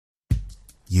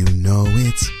You know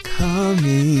it's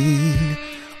coming.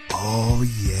 Oh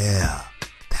yeah,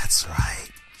 that's right.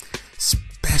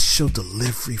 Special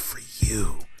delivery for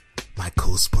you, my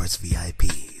Sportz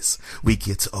VIPs. We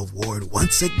get to award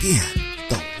once again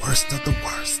the worst of the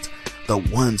worst. The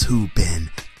ones who've been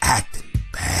acting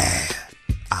bad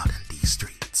out in these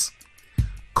streets.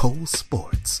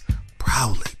 Sportz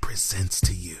proudly presents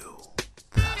to you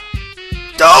the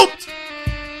DOLT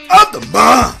of the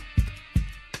Month.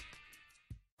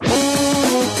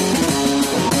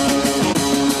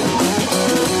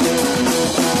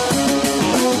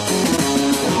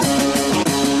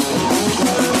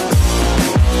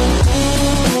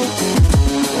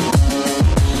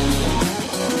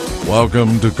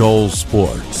 Welcome to Cole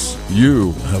Sportz.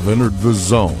 You have entered the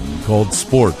zone called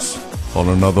Sportz on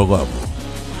another level.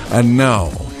 And now,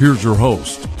 here's your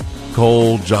host,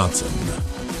 Cole Johnson.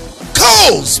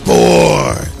 Cole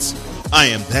Sportz! I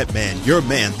am that man, your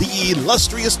man, the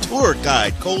illustrious tour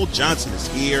guide. Cole Johnson is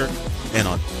here. And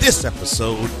on this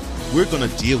episode, we're going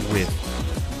to deal with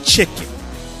chicken.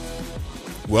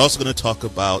 We're also going to talk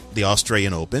about the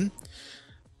Australian Open.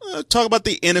 Talk about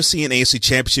the NFC and AFC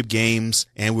championship games,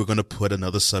 and we're going to put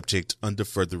another subject under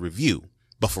further review.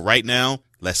 But for right now,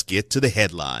 let's get to the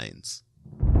headlines.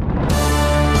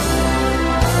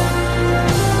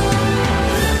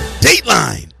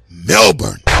 Dateline,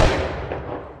 Melbourne.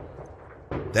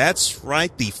 That's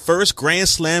right, the first Grand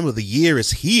Slam of the year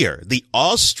is here, the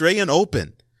Australian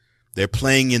Open. They're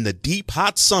playing in the deep,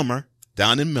 hot summer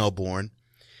down in Melbourne,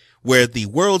 where the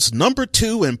world's number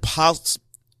 2 and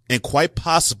quite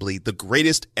possibly the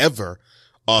greatest ever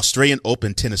Australian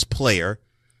Open tennis player,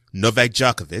 Novak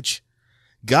Djokovic,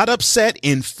 got upset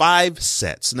in 5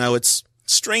 sets. Now, it's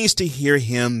strange to hear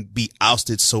him be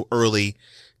ousted so early,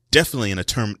 definitely in a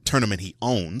tournament he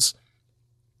owns,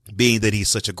 being that he's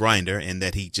such a grinder and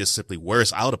that he just simply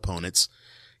wears out opponents.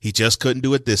 He just couldn't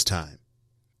do it this time.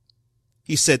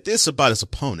 He said this about his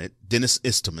opponent, Dennis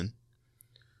Istomin,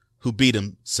 who beat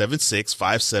him 7-6,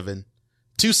 5-7,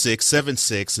 2-6,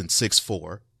 7-6, and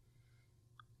 6-4.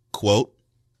 Quote,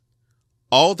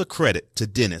 all the credit to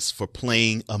Dennis for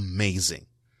playing amazing.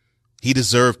 He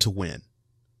deserved to win.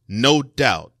 No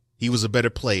doubt he was a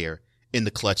better player in the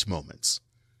clutch moments.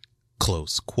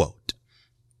 Close quote.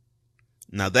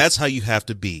 Now that's how you have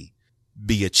to be.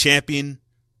 Be a champion.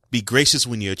 Be gracious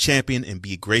when you're a champion and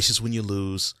be gracious when you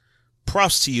lose.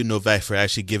 Props to you, Novak, for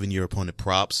actually giving your opponent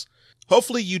props.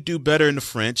 Hopefully you do better in the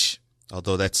French.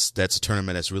 Although that's a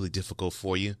tournament that's really difficult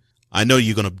for you. I know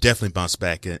you're going to definitely bounce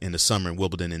back in the summer in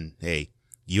Wimbledon, and hey,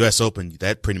 U.S. Open,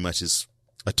 that pretty much is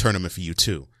a tournament for you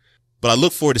too. But I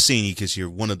look forward to seeing you because you're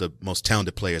one of the most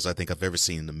talented players I think I've ever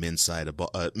seen in the men's side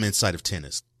of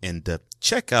tennis. And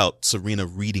check out Serena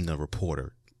reading a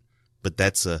reporter. But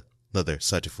that's another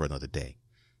subject for another day.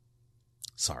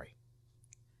 Sorry.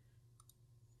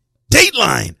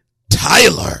 Dateline,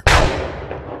 Tyler,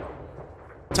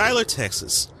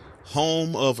 Texas.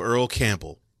 Home of Earl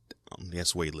Campbell.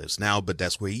 That's where he lives now, but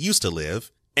that's where he used to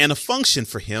live. And a function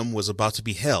for him was about to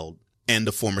be held. And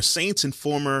the former Saints and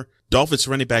former Dolphins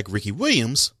running back Ricky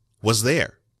Williams was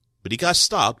there. But he got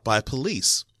stopped by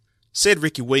police. Said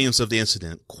Ricky Williams of the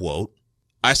incident, quote,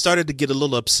 I started to get a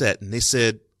little upset and they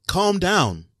said, calm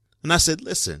down. And I said,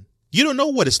 listen, you don't know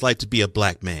what it's like to be a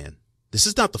black man. This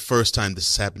is not the first time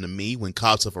this has happened to me when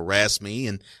cops have harassed me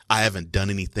and I haven't done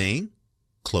anything.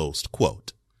 Closed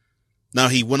quote. Now,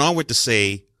 he went on to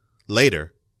say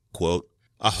later, quote,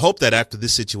 I hope that after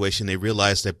this situation, they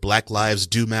realize that black lives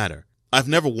do matter. I've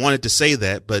never wanted to say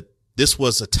that, but this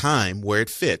was a time where it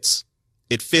fits.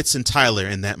 It fits in Tyler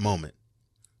in that moment.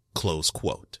 Close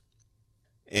quote.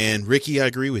 And Ricky, I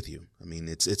agree with you. I mean,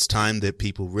 it's time that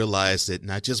people realize that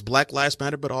not just black lives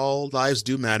matter, but all lives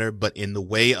do matter, but in the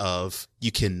way of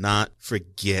you cannot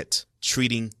forget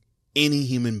treating any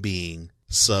human being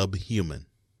subhuman.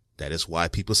 That is why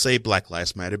people say Black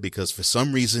Lives Matter, because for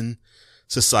some reason,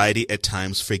 society at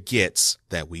times forgets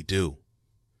that we do.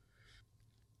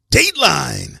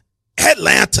 Dateline,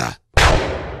 Atlanta.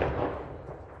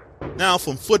 Now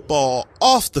from football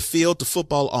off the field to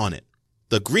football on it.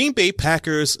 The Green Bay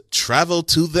Packers travel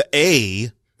to the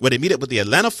A, where they meet up with the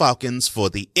Atlanta Falcons for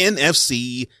the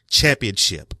NFC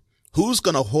Championship. Who's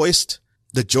going to hoist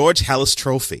the George Halas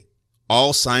Trophy?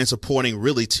 All signs are pointing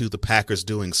really to the Packers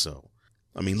doing so.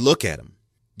 I mean, look at them.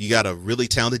 You got a really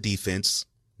talented defense.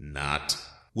 Not.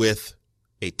 With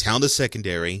a talented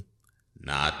secondary.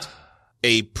 Not.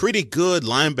 A pretty good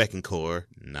linebacking core.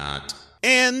 Not.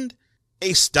 And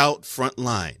a stout front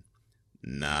line.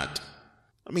 Not.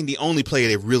 I mean, the only player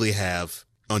they really have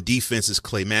on defense is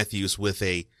Clay Matthews with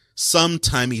a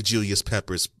sometimey Julius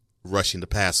Peppers rushing the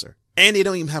passer. And they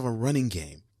don't even have a running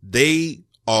game. They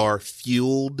are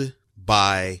fueled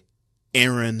by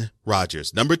Aaron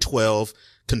Rodgers. Number 12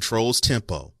 controls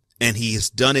tempo. And he has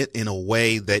done it in a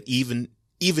way that even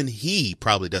he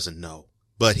probably doesn't know.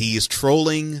 But he is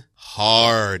trolling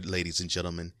hard, ladies and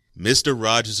gentlemen. Mr.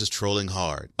 Rodgers is trolling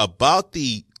hard. About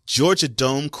the Georgia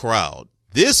Dome crowd,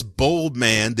 this bold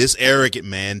man, this arrogant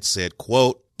man said,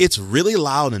 quote, "It's really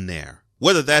loud in there.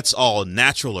 Whether that's all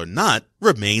natural or not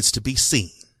remains to be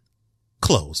seen."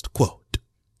 Closed quote.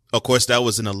 Of course, that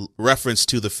was in a reference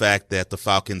to the fact that the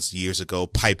Falcons years ago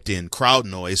piped in crowd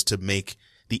noise to make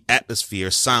the atmosphere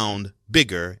sound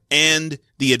bigger, and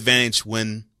the advantage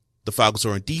when the Falcons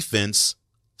are on defense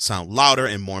sound louder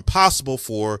and more impossible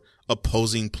for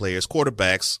opposing players'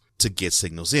 quarterbacks to get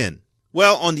signals in.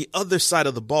 Well, on the other side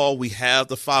of the ball, we have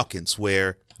the Falcons,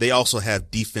 where they also have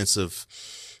defensive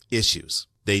issues.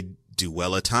 They do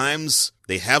well at times.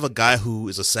 They have a guy who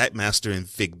is a sack master in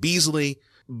Vic Beasley,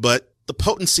 but the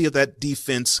potency of that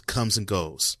defense comes and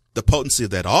goes. The potency of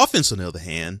that offense, on the other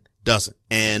hand, doesn't.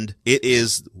 And it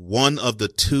is one of the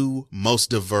two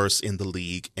most diverse in the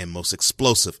league and most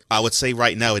explosive. I would say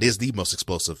right now it is the most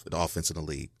explosive offense in the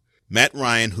league. Matt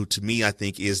Ryan, who to me I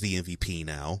think is the MVP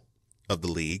now of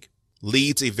the league,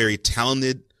 leads a very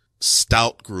talented,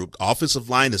 stout group. Offensive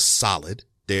line is solid.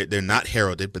 They're not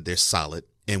heralded, but they're solid.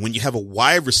 And when you have a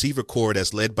wide receiver core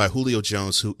that's led by Julio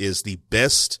Jones, who is the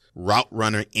best route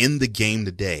runner in the game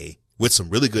today, with some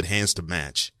really good hands to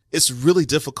match, it's really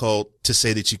difficult to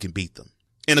say that you can beat them.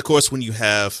 And of course, when you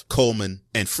have Coleman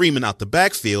and Freeman out the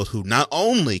backfield, who not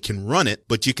only can run it,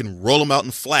 but you can roll them out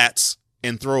in flats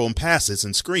and throw them passes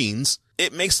and screens,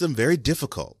 it makes them very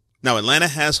difficult. Now, Atlanta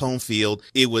has home field.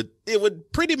 It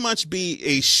would pretty much be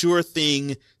a sure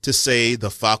thing to say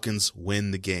the Falcons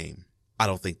win the game. I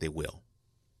don't think they will.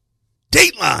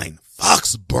 Dateline,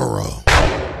 Foxborough.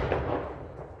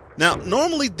 Now,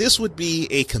 normally this would be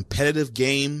a competitive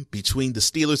game between the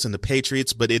Steelers and the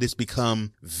Patriots, but it has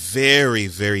become very,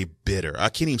 very bitter. I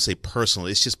can't even say personal.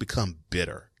 It's just become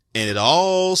bitter. And it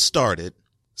all started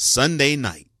Sunday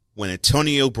night when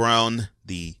Antonio Brown,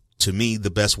 to me,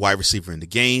 the best wide receiver in the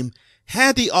game,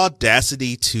 had the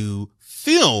audacity to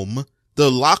film the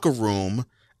locker room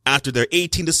after their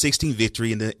 18-16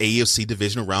 victory in the AFC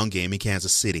divisional round game in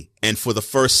Kansas City. And for the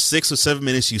first 6 or 7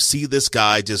 minutes, you see this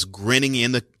guy just grinning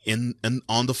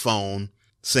on the phone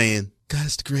saying, "God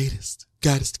is the greatest.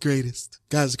 God is the greatest.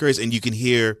 God is the greatest." And you can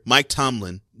hear Mike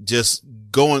Tomlin just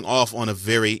going off on a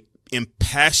very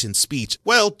impassioned speech.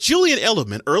 Well, Julian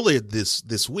Edelman earlier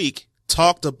this week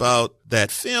talked about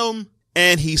that film,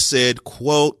 and he said,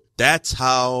 quote, "That's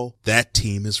how that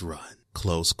team is run,"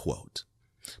 close quote.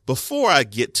 Before I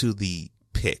get to the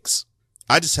picks,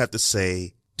 I just have to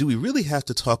say, do we really have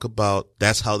to talk about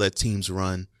that's how that team's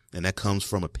run, and that comes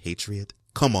from a Patriot?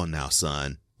 Come on now,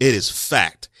 son. It is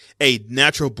fact, a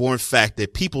natural born fact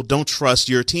that people don't trust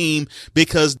your team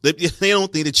because they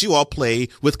don't think that you all play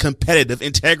with competitive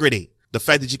integrity. The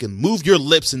fact that you can move your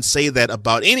lips and say that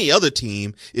about any other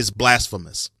team is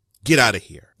blasphemous. Get out of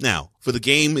here. Now, for the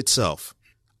game itself,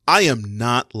 I am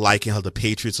not liking how the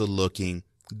Patriots are looking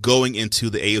going into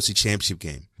the AFC Championship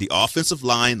game. The offensive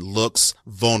line looks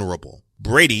vulnerable.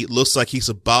 Brady looks like he's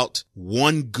about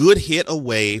one good hit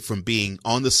away from being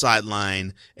on the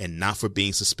sideline and not for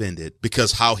being suspended,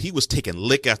 because how he was taking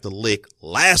lick after lick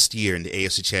last year in the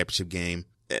AFC Championship game,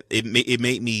 it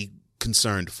made me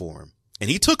concerned for him. And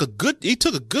he took a good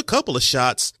couple of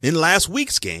shots in last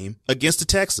week's game against the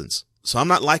Texans. So I'm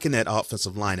not liking that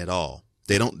offensive line at all.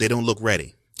 They don't look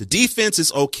ready. The defense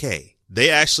is okay. They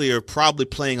actually are probably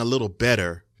playing a little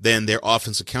better than their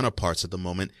offensive counterparts at the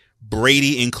moment,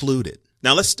 Brady included.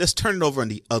 Now let's turn it over on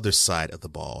the other side of the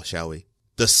ball, shall we?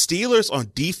 The Steelers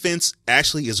on defense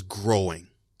actually is growing.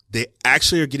 They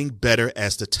actually are getting better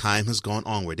as the time has gone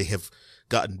onward. They have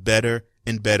gotten better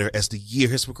and better as the year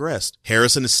has progressed.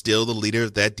 Harrison is still the leader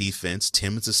of that defense.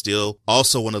 Timmons is still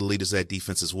also one of the leaders of that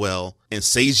defense as well. And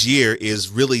Sazier is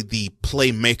really the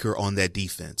playmaker on that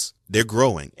defense. They're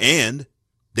growing. And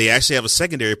they actually have a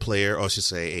secondary player, or I should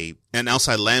say an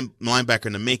outside linebacker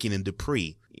in the making in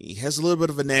Dupree. He has a little bit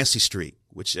of a nasty streak,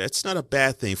 which that's not a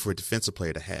bad thing for a defensive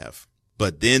player to have.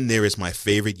 But then there is my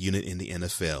favorite unit in the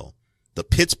NFL, the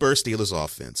Pittsburgh Steelers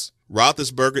offense.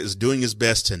 Roethlisberger is doing his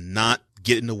best to not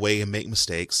get in the way and make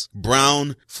mistakes.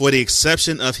 Brown, for the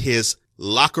exception of his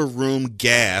locker room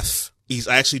gaffe, he's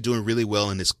actually doing really well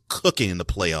and is cooking in the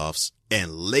playoffs.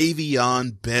 And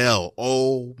Le'Veon Bell,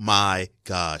 oh my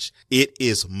gosh, it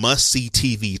is must-see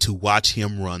TV to watch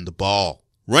him run the ball.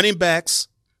 Running backs,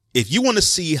 if you want to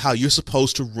see how you're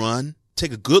supposed to run,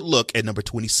 take a good look at number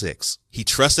 26. He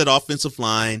trusts that offensive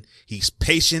line. He's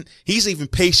patient. He's even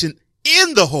patient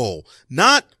in the hole,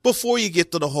 not before you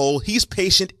get to the hole. He's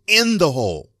patient in the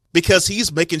hole because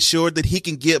he's making sure that he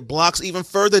can get blocks even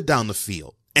further down the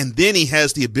field. And then he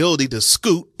has the ability to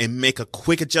scoot and make a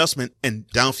quick adjustment, and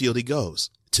downfield he goes.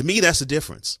 To me, that's the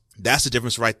difference. That's the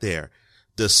difference right there.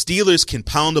 The Steelers can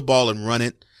pound the ball and run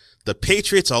it. The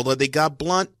Patriots, although they got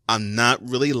blunt, I'm not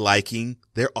really liking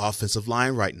their offensive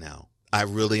line right now. I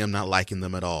really am not liking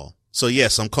them at all. So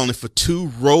yes, I'm calling for 2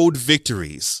 road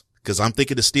victories because I'm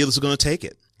thinking the Steelers are going to take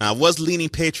it. I was leaning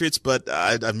Patriots, but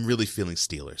I'm really feeling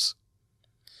Steelers.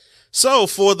 So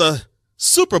for the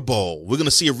Super Bowl, we're going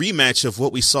to see a rematch of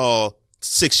what we saw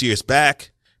 6 years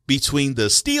back between the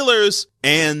Steelers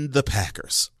and the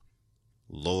Packers.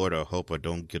 Lord, I hope I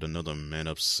don't get another man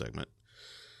up segment.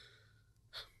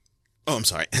 Oh, I'm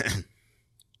sorry.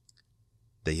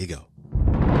 There you go.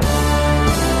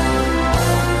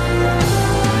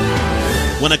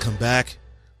 When I come back,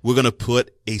 we're going to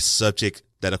put a subject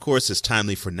that, of course, is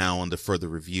timely for now on the further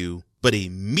review. But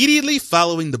immediately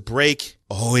following the break,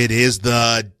 it is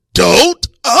the DOLT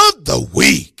of the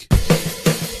Week.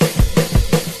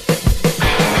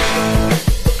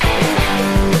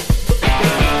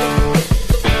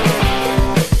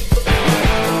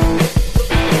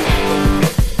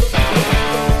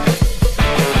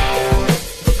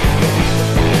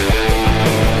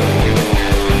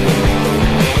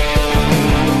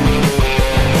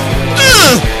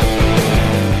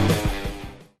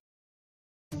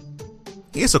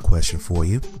 Here's a question for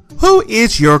you. Who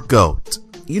is your GOAT?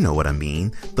 You know what I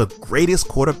mean. The greatest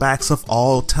quarterbacks of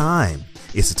all time.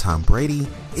 Is it Tom Brady?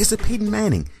 Is it Peyton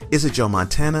Manning? Is it Joe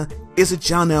Montana? Is it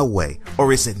John Elway?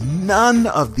 Or is it none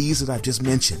of these that I've just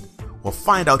mentioned? Well,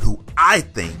 find out who I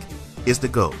think is the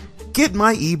GOAT. Get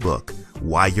my ebook,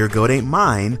 Why Your GOAT Ain't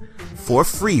Mine, for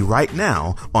free right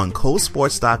now on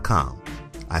ColeSportz.com.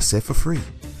 I said for free.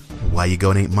 Why Your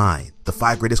GOAT Ain't Mine. The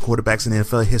 5 greatest quarterbacks in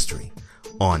NFL history.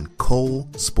 On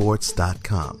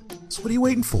ColeSportz.com. So what are you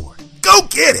waiting for? Go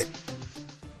get it!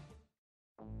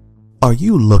 Are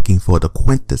you looking for the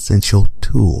quintessential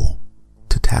tool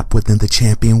to tap within the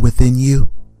champion within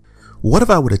you? What if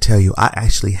I were to tell you I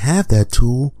actually have that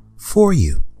tool for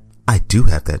you? I do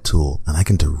have that tool, and I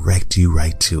can direct you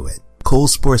right to it. Cole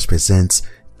Sportz presents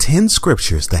 10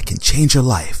 scriptures that can change your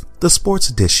life, the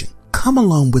sports edition. Come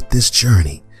along with this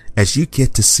journey as you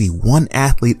get to see one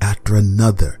athlete after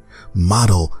another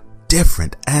model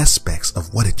different aspects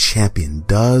of what a champion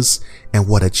does and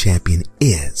what a champion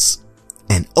is.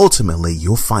 And ultimately,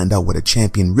 you'll find out what a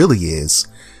champion really is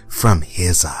from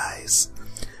his eyes.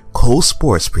 Cole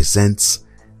Sportz presents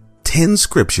 10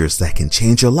 scriptures that can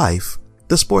change your life,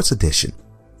 the sports edition.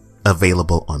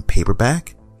 Available on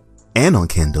paperback and on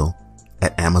Kindle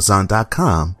at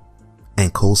Amazon.com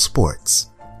and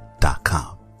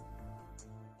ColeSportz.com.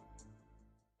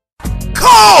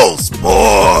 Cole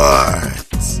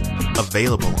Sportz!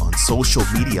 Available on social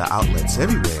media outlets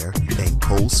everywhere and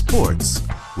ColeSportz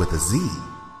with a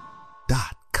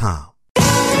Z.com.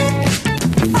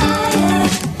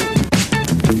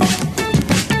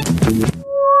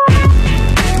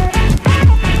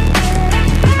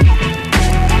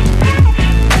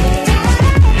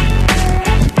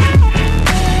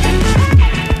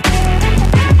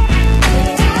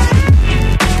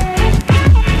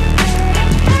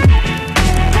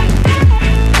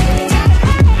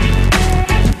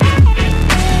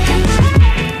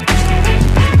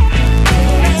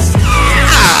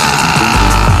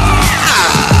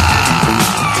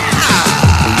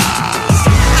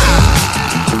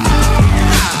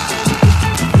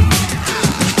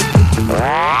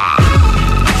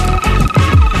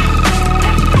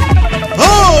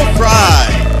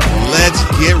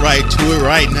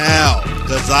 Right now,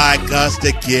 cause I got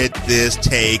to get this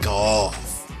take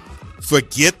off.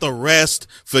 Forget the rest,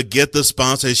 forget the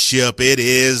sponsorship. It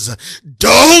is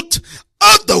DOLT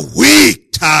of the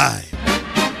Week time.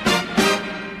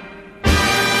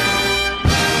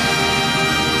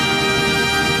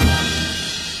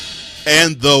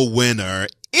 And the winner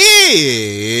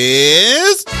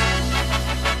is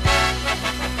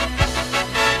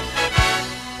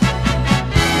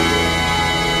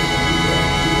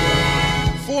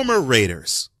former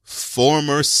Raiders,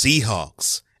 former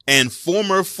Seahawks, and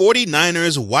former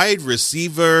 49ers wide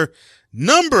receiver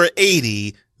number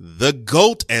 80, the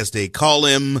GOAT as they call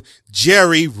him,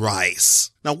 Jerry Rice.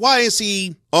 Now, why is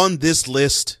he on this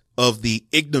list of the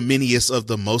ignominious of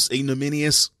the most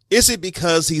ignominious? Is it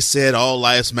because he said all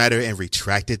lives matter and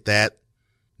retracted that?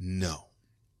 No.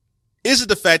 Is it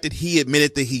the fact that he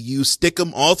admitted that he used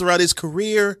stickum all throughout his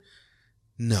career?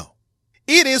 No.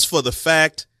 It is for the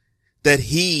fact that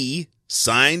he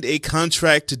signed a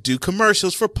contract to do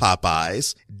commercials for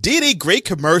Popeyes, did a great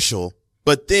commercial,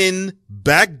 but then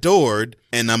backdoored,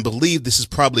 and I believe this is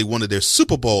probably one of their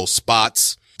Super Bowl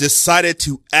spots, decided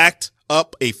to act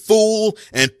up a fool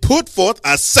and put forth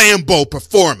a Sambo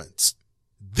performance.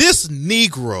 This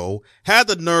Negro had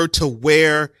the nerve to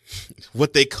wear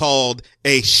what they called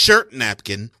a shirt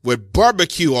napkin with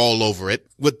barbecue all over it,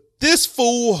 with this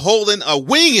fool holding a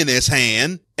wing in his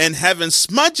hand and having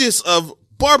smudges of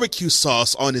barbecue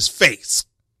sauce on his face.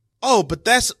 Oh, but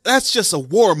that's just a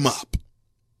warm-up.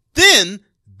 Then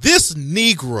this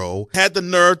Negro had the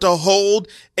nerve to hold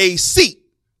a seat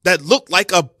that looked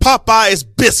like a Popeye's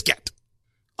biscuit.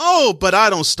 Oh, but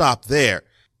I don't stop there.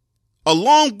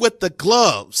 Along with the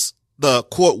gloves, the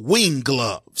quote wing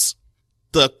gloves,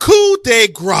 the coup de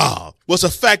grace was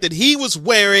the fact that he was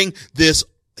wearing this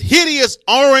hideous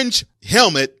orange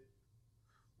helmet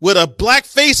with a black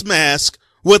face mask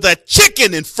with a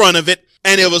chicken in front of it,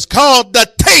 and it was called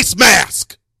the taste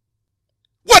mask.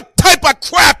 What type of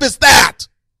crap is that?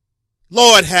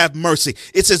 Lord have mercy.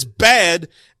 It's as bad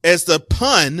as the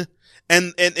pun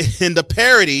and the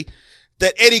parody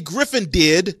that Eddie Griffin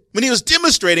did when he was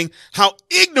demonstrating how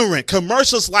ignorant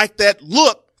commercials like that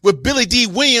look with Billy D.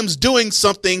 Williams doing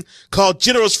something called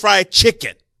General's Fried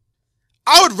Chicken.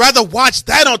 I would rather watch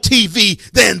that on TV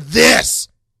than this.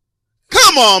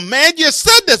 Come on, man. You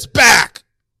send this back.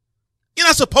 You're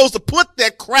not supposed to put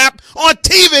that crap on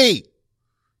TV.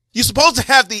 You're supposed to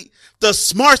have the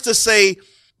smarts to say,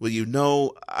 well, you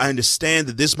know, I understand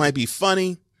that this might be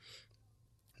funny,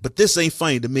 but this ain't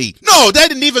funny to me. No, that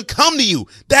didn't even come to you.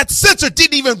 That censor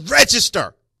didn't even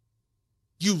register.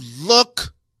 You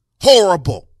look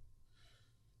horrible.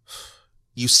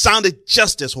 You sounded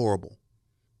just as horrible.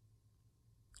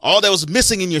 All that was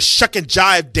missing in your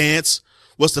Shuck-and-Jive dance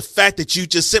was the fact that you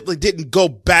just simply didn't go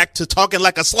back to talking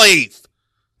like a slave.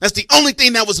 That's the only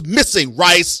thing that was missing,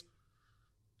 Rice.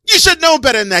 You should know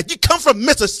better than that. You come from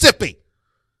Mississippi.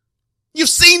 You've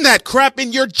seen that crap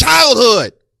in your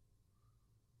childhood.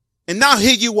 And now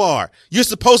here you are. You're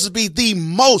supposed to be the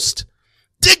most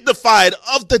dignified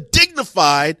of the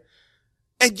dignified,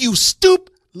 and you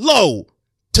stoop low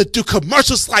to do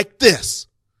commercials like this.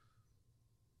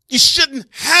 You shouldn't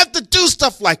have to do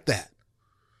stuff like that.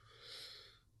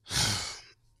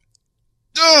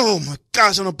 Oh my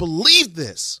gosh, I don't believe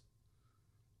this.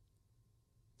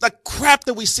 The crap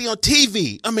that we see on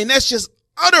TV. I mean, that's just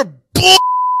utter bull.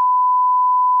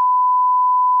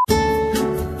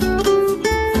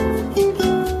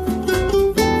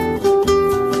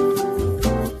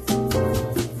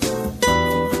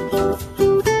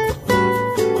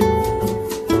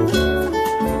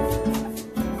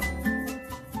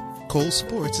 Cole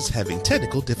Sportz is having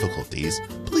technical difficulties.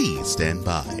 Please stand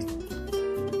by.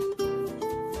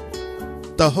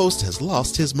 The host has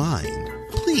lost his mind.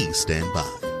 Please stand by.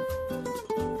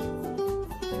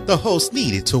 The host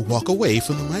needed to walk away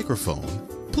from the microphone.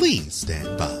 Please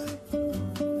stand by.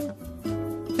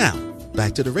 Now,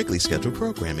 back to the regularly scheduled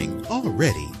programming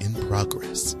already in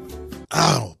progress.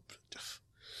 Oh.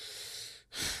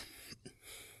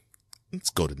 Let's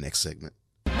go to the next segment.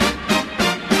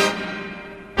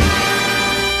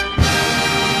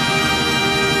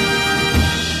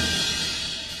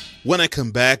 When I come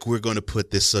back, we're going to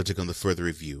put this subject on the further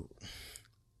review.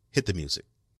 Hit the music.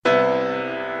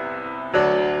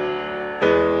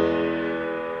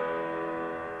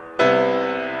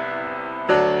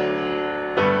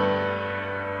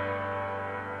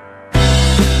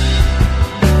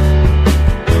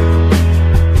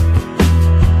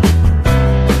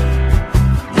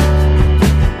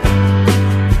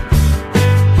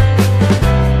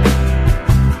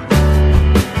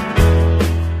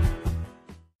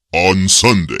 On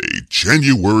Sunday,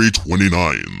 January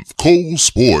 29th, Cole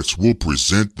Sportz will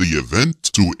present the event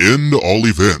to end all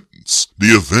events. The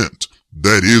event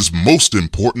that is most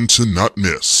important to not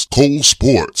miss. Cole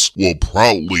Sportz will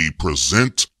proudly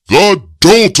present the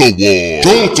DOLT Awards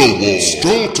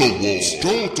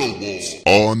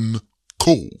on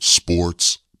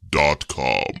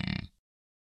ColeSportz.com.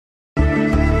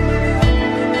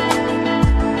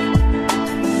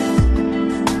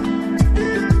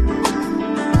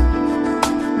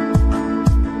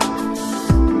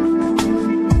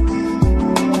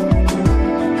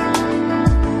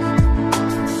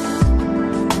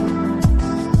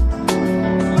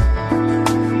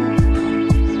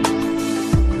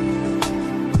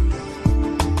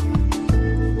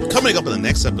 Coming up in the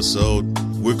next episode,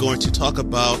 we're going to talk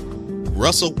about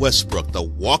Russell Westbrook, the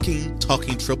walking,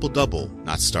 talking triple-double,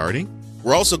 not starting.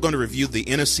 We're also going to review the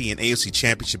NFC and AFC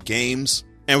championship games,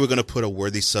 and we're going to put a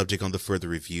worthy subject on the further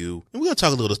review, and we're going to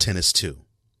talk a little tennis too.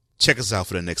 check us out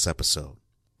for the next episode.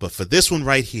 But for this one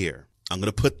right here, I'm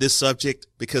going to put this subject,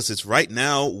 because it's right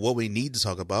now what we need to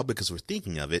talk about because we're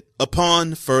thinking of it,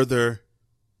 upon further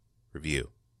review.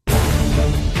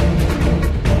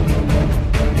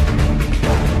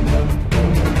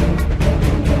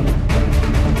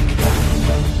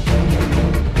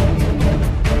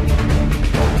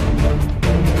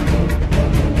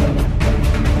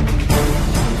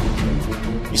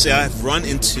 You see, I've run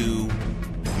into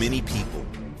many people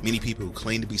who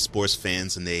claim to be sports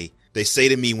fans, and they say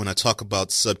to me when I talk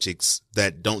about subjects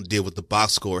that don't deal with the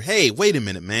box score, hey, wait a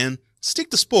minute, man,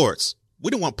 stick to sports.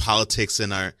 We don't want politics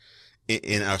in our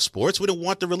sports. We don't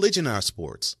want the religion in our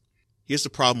sports. Here's the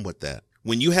problem with that.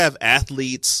 When you have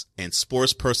athletes and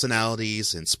sports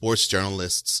personalities and sports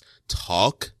journalists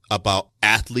talk about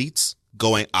athletes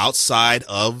going outside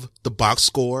of the box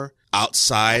score,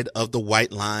 outside of the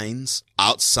white lines,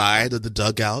 outside of the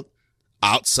dugout,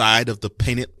 outside of the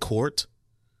painted court,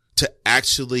 to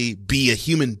actually be a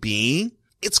human being,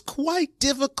 it's quite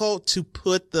difficult to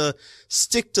put the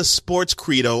stick to sports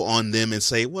credo on them and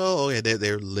say, well, yeah,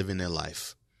 they're living their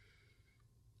life.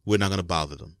 We're not going to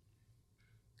bother them.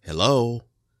 Hello.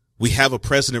 We have a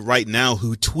president right now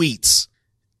who tweets.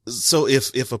 So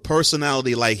if a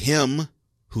personality like him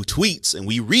who tweets and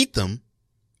we read them,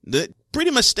 that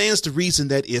pretty much stands to reason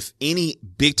that if any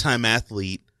big time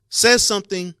athlete says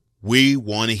something, we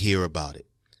want to hear about it.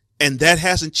 And that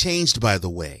hasn't changed, by the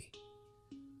way.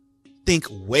 Think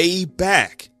way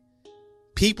back.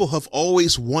 People have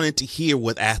always wanted to hear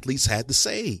what athletes had to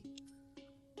say.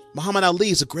 Muhammad Ali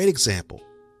is a great example.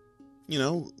 You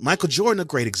know, Michael Jordan, a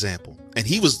great example. And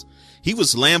he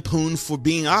was lampooned for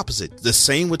being opposite. The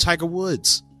same with Tiger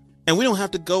Woods. And we don't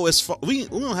have to go as far, we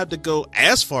don't have to go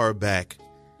as far back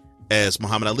as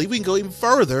Muhammad Ali. We can go even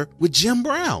further with Jim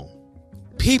Brown.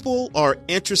 People are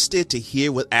interested to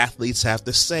hear what athletes have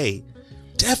to say.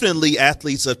 Definitely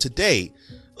athletes of today.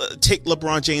 Take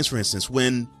LeBron James, for instance.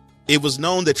 When it was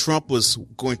known that Trump was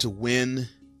going to win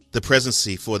the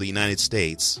presidency for the United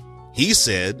States, he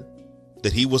said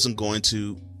that he wasn't going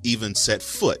to even set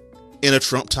foot in a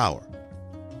Trump Tower.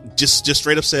 Just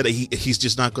straight up said that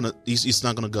he's not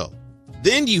gonna go.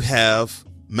 Then you have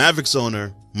Mavericks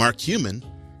owner Mark Cuban,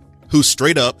 who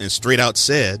straight up and straight out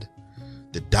said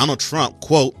that Donald Trump,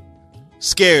 quote,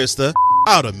 scares the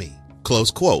out of me,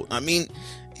 close quote. I mean,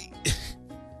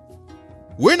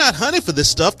 we're not hunting for this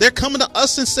stuff. They're coming to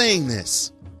us and saying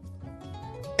this.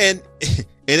 And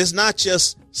it's not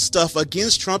just stuff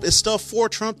against Trump, it's stuff for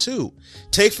Trump too.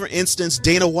 Take, for instance,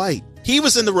 Dana White. He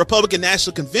was in the Republican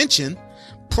National Convention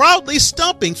proudly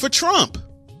stumping for Trump.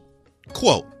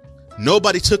 Quote,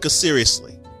 nobody took us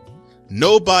seriously.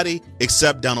 Nobody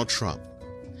except Donald Trump.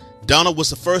 Donald was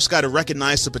the first guy to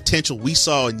recognize the potential we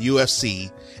saw in UFC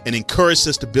and encouraged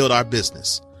us to build our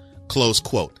business. Close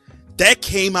quote. That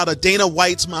came out of Dana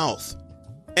White's mouth.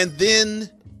 And then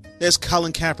there's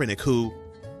Colin Kaepernick, who,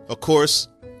 of course,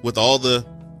 with all the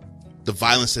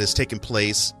violence that has taken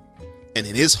place, and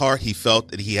in his heart, he felt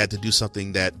that he had to do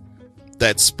something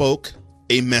that spoke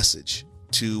a message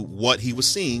to what he was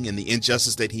seeing and the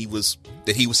injustice that he was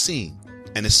seeing.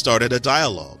 And it started a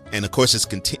dialogue. And of course,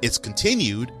 it's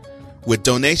continued with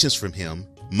donations from him,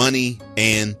 money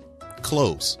and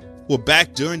clothes. Well,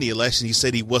 back during the election, he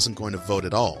said he wasn't going to vote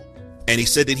at all. And he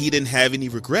said that he didn't have any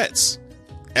regrets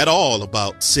at all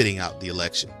about sitting out the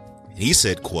election. And he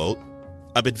said, quote,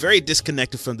 I've been very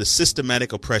disconnected from the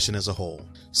systematic oppression as a whole.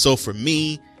 So for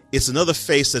me, it's another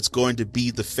face that's going to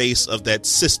be the face of that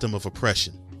system of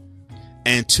oppression.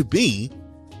 And to me,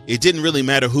 it didn't really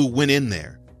matter who went in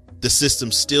there. The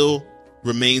system still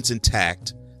remains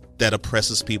intact that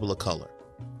oppresses people of color.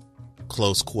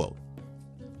 Close quote.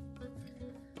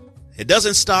 It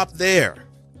doesn't stop there.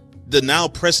 The now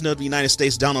president of the United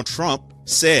States, Donald Trump,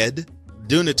 said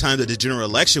during the time that the general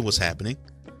election was happening,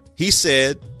 he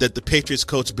said that the Patriots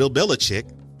coach Bill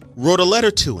Belichick wrote a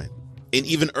letter to him. And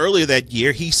even earlier that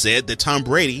year, he said that Tom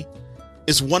Brady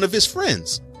is one of his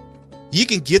friends. You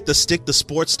can get the stick to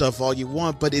sports stuff all you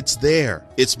want, but it's there.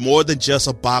 It's more than just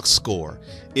a box score.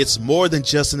 It's more than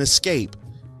just an escape.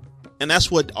 And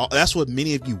that's what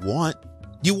many of you want.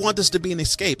 You want this to be an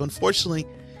escape. Unfortunately,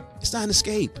 it's not an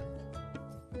escape.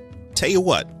 Tell you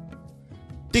what,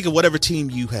 think of whatever team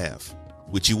you have.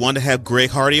 Would you want to have Greg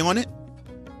Hardy on it?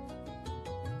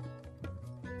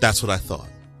 That's what I thought.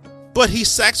 But he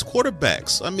sacks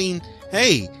quarterbacks. I mean,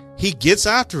 hey, he gets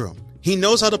after them. He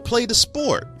knows how to play the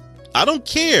sport. I don't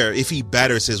care if he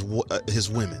batters his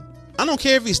women. I don't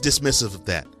care if he's dismissive of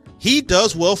that. He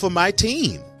does well for my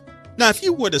team. Now, if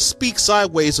you were to speak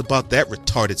sideways about that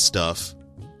retarded stuff,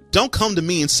 don't come to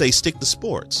me and say stick to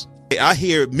sports. I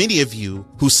hear many of you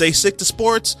who say sick to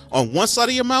sports on one side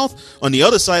of your mouth, on the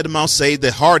other side of the mouth say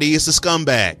that Hardy is a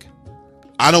scumbag.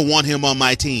 I don't want him on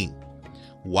my team.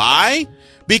 Why?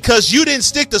 Because you didn't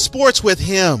stick to sports with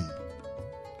him.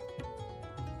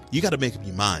 You got to make up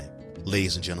your mind,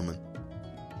 ladies and gentlemen.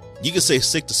 You can say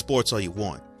sick to sports all you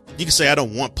want. You can say I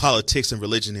don't want politics and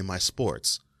religion in my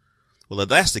sports. Well, if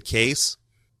that's the case,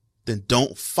 then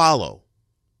don't follow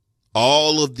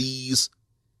all of these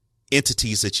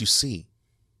entities that you see.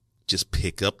 Just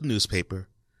pick up the newspaper,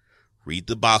 read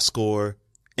the box score,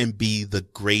 and be the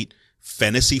great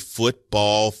fantasy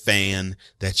football fan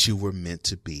that you were meant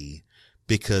to be,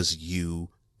 because you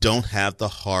don't have the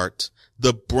heart,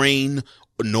 the brain,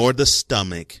 nor the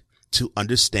stomach to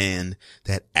understand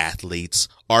that athletes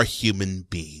are human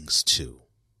beings too.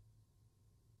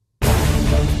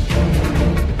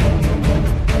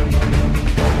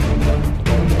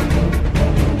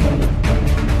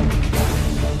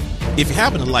 If you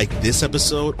happen to like this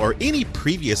episode or any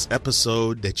previous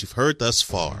episode that you've heard thus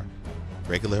far,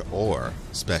 regular or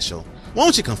special, why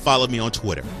don't you come follow me on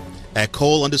Twitter at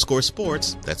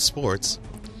Cole_sports, that's sports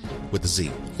with a Z.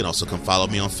 You can also come follow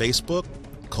me on Facebook,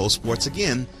 Cole Sports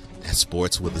again, that's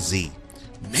sports with a Z.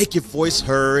 Make your voice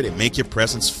heard and make your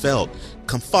presence felt.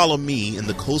 Come follow me in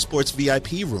the Cole Sports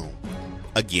VIP room.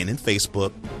 Again in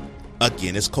Facebook,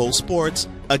 again it's Cole Sports,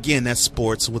 again that's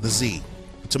sports with a Z.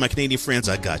 To my Canadian friends,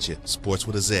 I got you. Sports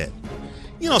with a Z.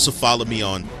 You can also follow me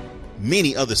on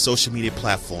many other social media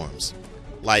platforms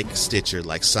like Stitcher,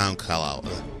 like SoundCloud,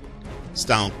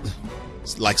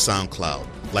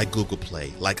 like Google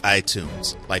Play, like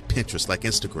iTunes, like Pinterest, like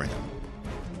Instagram.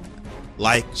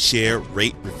 Like, share,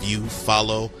 rate, review,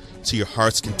 follow to your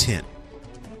heart's content.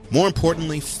 More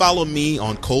importantly, follow me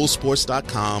on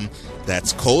ColeSports.com.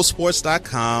 That's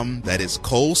ColeSports.com. That is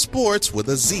ColeSports with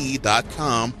a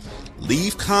Z.com.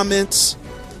 Leave comments,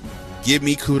 give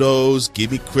me kudos,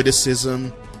 give me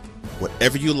criticism,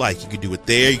 whatever you like. You can do it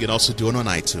there. You can also do it on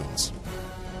iTunes.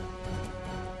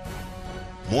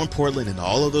 More importantly than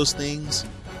all of those things,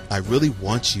 I really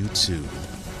want you to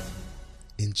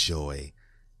enjoy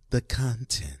the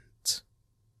content.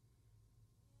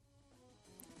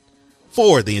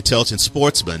 For the Intelligent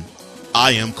Sportsman,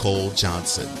 I am Cole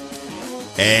Johnson.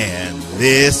 And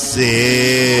this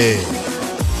is...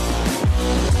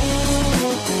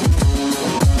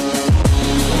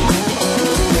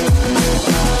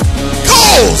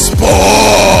 Sports!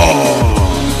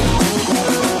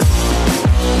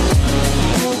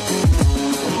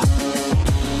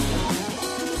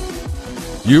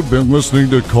 You've been listening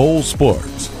to Cole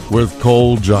Sports with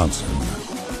Cole Johnson.